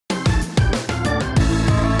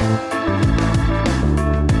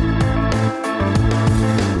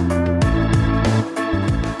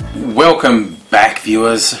Welcome back,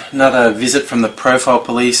 viewers. Another visit from the Profile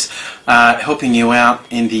Police, helping you out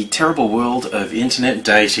in the terrible world of internet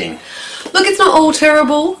dating. Look, it's not all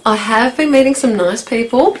terrible. I have been meeting some nice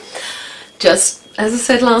people. Just, as I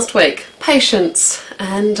said last week, patience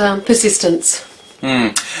and persistence.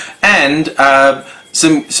 And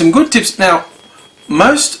some good tips. Now,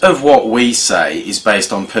 most of what we say is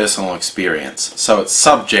based on personal experience, so it's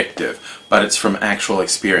subjective, but it's from actual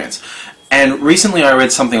experience. And recently I read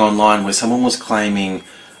something online where someone was claiming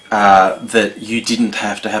that you didn't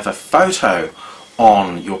have to have a photo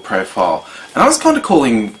on your profile. And I was kind of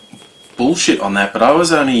calling bullshit on that, but I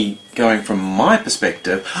was only going from my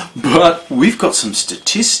perspective. But we've got some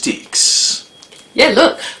statistics. Yeah,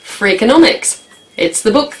 look, Freakonomics. It's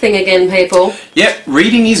the book thing again, people. Yeah,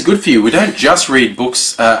 reading is good for you. We don't just read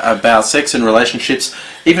books about sex and relationships.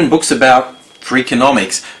 Even books about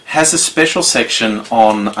Freakonomics has a special section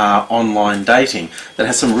on online dating that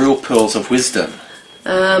has some real pearls of wisdom.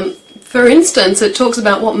 For instance, it talks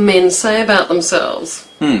about what men say about themselves.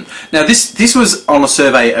 Now this was on a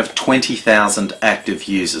survey of 20,000 active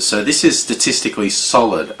users, so this is statistically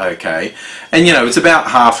solid, okay? And you know, it's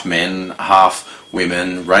about half men, half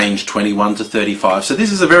women, range 21 to 35, so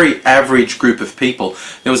this is a very average group of people.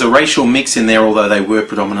 There was a racial mix in there, although they were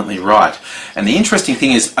predominantly white. And the interesting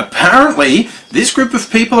thing is, apparently, this group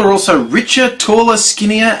of people are also richer, taller,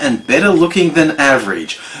 skinnier, and better looking than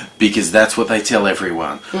average, because that's what they tell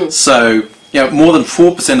everyone. So, you know, more than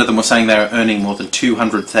 4% of them were saying they were earning more than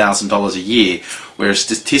 $200,000 a year, whereas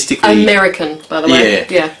statistically... American, by the way.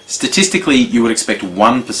 Yeah. Statistically, you would expect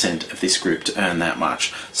 1% of this group to earn that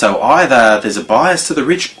much. So either there's a bias to the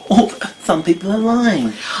rich, or some people are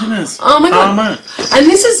lying. Who knows? Oh my God. And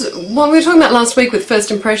this is what we were talking about last week with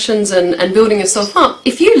first impressions and building yourself up.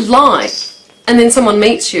 If you lie and then someone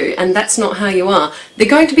meets you and that's not how you are, they're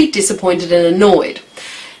going to be disappointed and annoyed.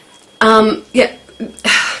 Yeah.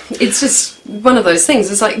 It's just one of those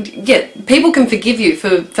things. It's like, yeah, people can forgive you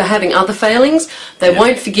for having other failings. They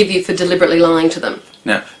won't forgive you for deliberately lying to them.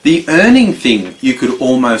 Now, the earning thing you could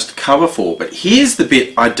almost cover for, but here's the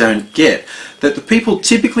bit I don't get. That the people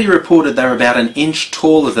typically reported they're about an inch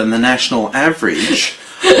taller than the national average,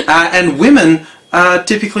 and women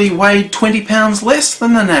typically weighed 20 pounds less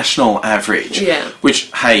than the national average. Yeah.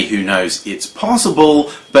 Which, hey, who knows, it's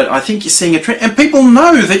possible, but I think you're seeing a trend. And people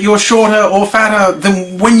know that you're shorter or fatter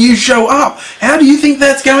than when you show up. How do you think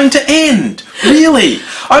that's going to end? Really?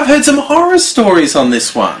 I've heard some horror stories on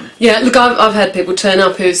this one. Yeah, look, I've had people turn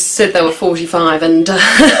up who said they were 45 and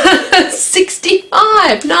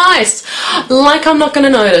 65. Nice. Like I'm not going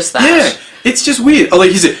to notice that. Yeah. It's just weird. Oh, like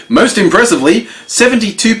he said, most impressively,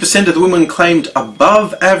 72% of the women claimed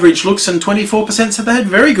above average looks and 24% said they had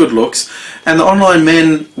very good looks. And the online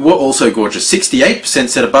men were also gorgeous. 68%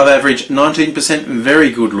 said above average, 19% very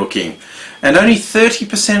good looking. And only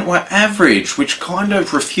 30% were average, which kind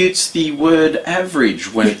of refutes the word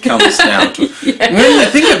average when it comes down to it. When you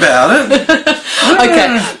think about it.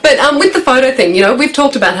 Okay, but with the photo thing, you know, we've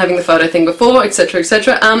talked about having the photo thing before, etc.,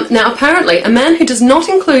 etc. Now, apparently, a man who does not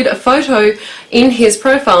include a photo in his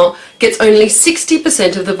profile gets only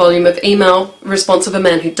 60% of the volume of email response of a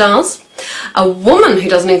man who does. A woman who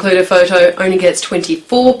doesn't include a photo only gets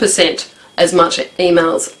 24% as much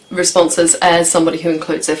emails responses as somebody who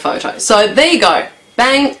includes their photo. So there you go,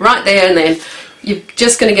 bang, right there and then. You're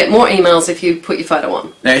just going to get more emails if you put your photo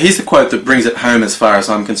on. Now here's the quote that brings it home as far as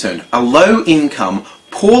I'm concerned. A low income,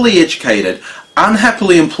 poorly educated,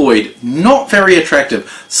 unhappily employed, not very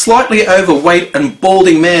attractive, slightly overweight and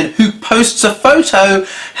balding man who posts a photo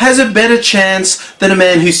has a better chance than a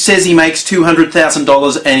man who says he makes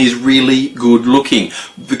 $200,000 and is really good looking.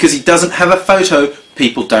 Because he doesn't have a photo,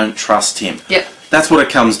 people don't trust him. Yep. That's what it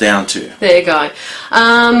comes down to. There you go.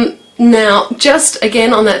 Now, just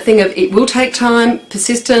again on that thing of it will take time,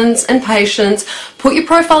 persistence and patience, put your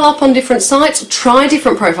profile up on different sites, try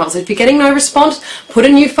different profiles. If you're getting no response, put a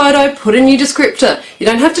new photo, put a new descriptor. You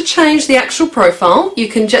don't have to change the actual profile. You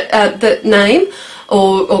can the name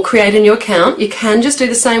or create a new account. You can just do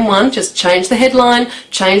the same one, just change the headline,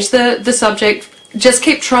 change the subject. Just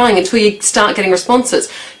keep trying until you start getting responses.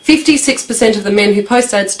 56% of the men who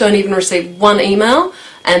post ads don't even receive one email,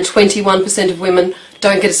 and 21% of women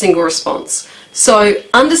don't get a single response. So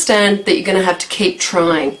understand that you're going to have to keep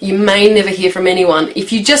trying. You may never hear from anyone.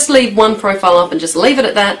 If you just leave one profile up and just leave it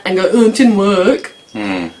at that and go, oh, it didn't work.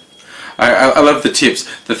 I love the tips.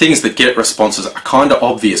 The things that get responses are kind of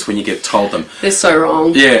obvious when you get told them. They're so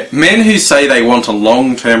wrong. Yeah, men who say they want a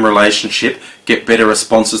long-term relationship get better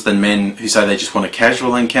responses than men who say they just want a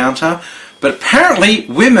casual encounter. But apparently,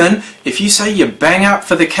 women, if you say you bang up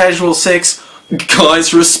for the casual sex,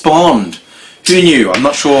 guys respond. who knew? I'm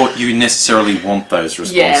not sure you necessarily want those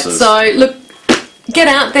responses. Yeah, so look, get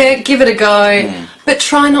out there, give it a go, but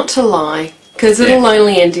try not to lie, because it'll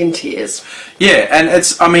only end in tears. Yeah, and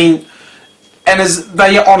it's, I mean, and as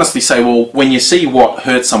they honestly say, well, when you see what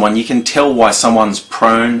hurts someone, you can tell why someone's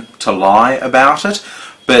prone to lie about it,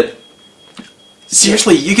 but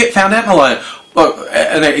seriously, you get found out and like, look,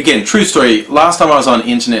 and again, true story, last time I was on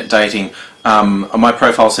internet dating, my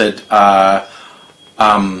profile said, I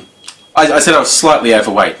said I was slightly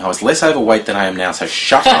overweight. I was less overweight than I am now, so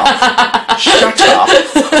shut up. Shut up.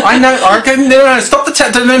 I know, okay, no, stop the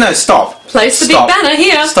chat, no, stop. Place the big banner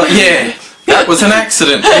here. Stop, yeah. That was an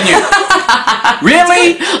accident, didn't you?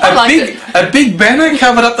 Really? A big banner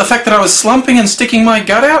covered up the fact that I was slumping and sticking my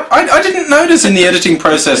gut out? I didn't notice in the editing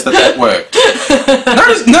process that worked.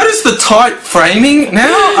 Notice the tight framing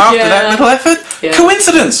now after that little effort? Yeah.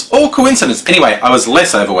 Coincidence! All coincidence. Anyway, I was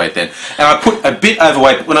less overweight then. And I put a bit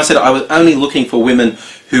overweight when I said I was only looking for women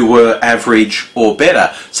who were average or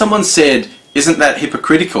better. Someone said, isn't that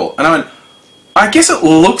hypocritical? And I went, I guess it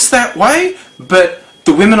looks that way, but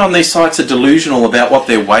the women on these sites are delusional about what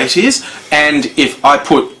their weight is, and if I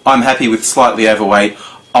put I'm happy with slightly overweight,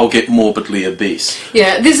 I'll get morbidly obese.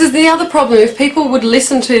 Yeah, this is the other problem. If people would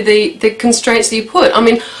listen to the constraints that you put, I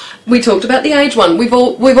mean, we talked about the age one. We've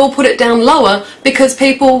all put it down lower because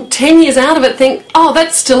people 10 years out of it think, oh,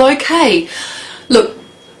 that's still okay. Look,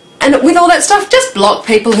 and with all that stuff, just block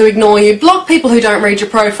people who ignore you, block people who don't read your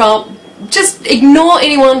profile. Just ignore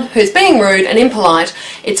anyone who's being rude and impolite.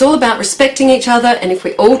 It's all about respecting each other, and if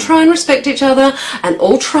we all try and respect each other and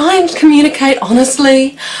all try and communicate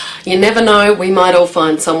honestly, you never know, we might all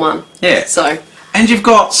find someone. Yeah. So. And you've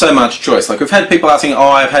got so much choice. Like, we've had people asking, oh,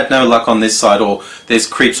 I've had no luck on this site, or there's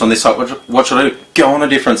creeps on this site, what should I do? Go on a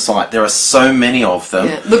different site. There are so many of them.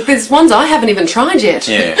 Yeah. Look, there's ones I haven't even tried yet.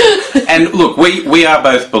 Yeah. And look, we are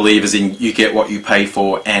both believers in you get what you pay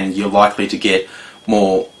for, and you're likely to get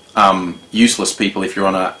more useless people if you're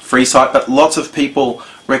on a free site, but lots of people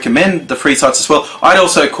recommend the free sites as well. I'd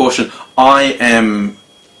also caution,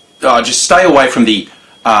 just stay away from the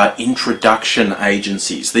introduction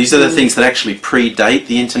agencies. These are the things that actually predate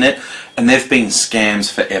the internet, and they've been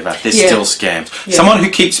scams forever. They're still scams. Yeah. Someone who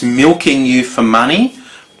keeps milking you for money,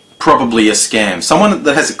 probably a scam. Someone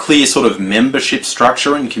that has a clear sort of membership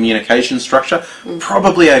structure and communication structure,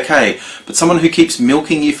 probably okay. But someone who keeps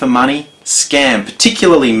milking you for money, scam.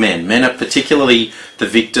 Particularly men. Men are particularly the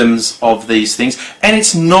victims of these things. And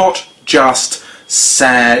it's not just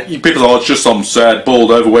sad. People are, oh, it's just some sad,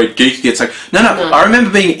 bald, overweight geek who gets like... No. I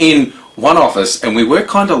remember being in one office and we were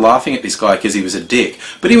kind of laughing at this guy because he was a dick.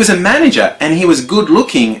 But he was a manager and he was good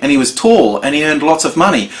looking and he was tall and he earned lots of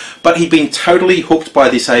money. But he'd been totally hooked by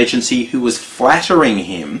this agency who was flattering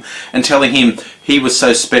him and telling him he was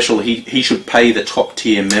so special he should pay the top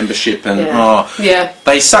tier membership and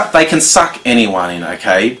they can suck anyone in,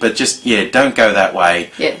 okay? But just don't go that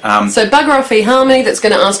way. Yeah. So bugger off eHarmony that's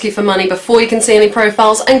going to ask you for money before you can see any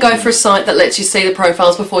profiles, and go for a site that lets you see the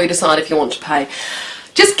profiles before you decide if you want to pay.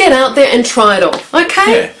 Just get out there and try it all,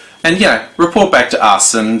 okay? Yeah. And, report back to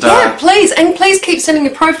us and... yeah, please. And please keep sending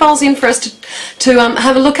your profiles in for us to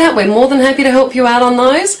have a look at. We're more than happy to help you out on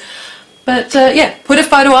those. But, put a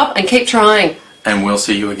photo up and keep trying. And we'll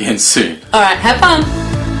see you again soon. All right, have fun.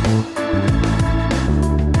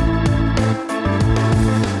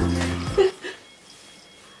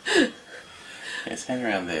 Yes, hang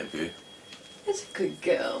around there, Boo. That's a good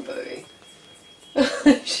girl, Boo.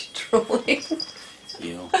 She's drooling.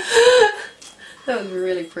 Yeah. That was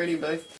really pretty, Boo.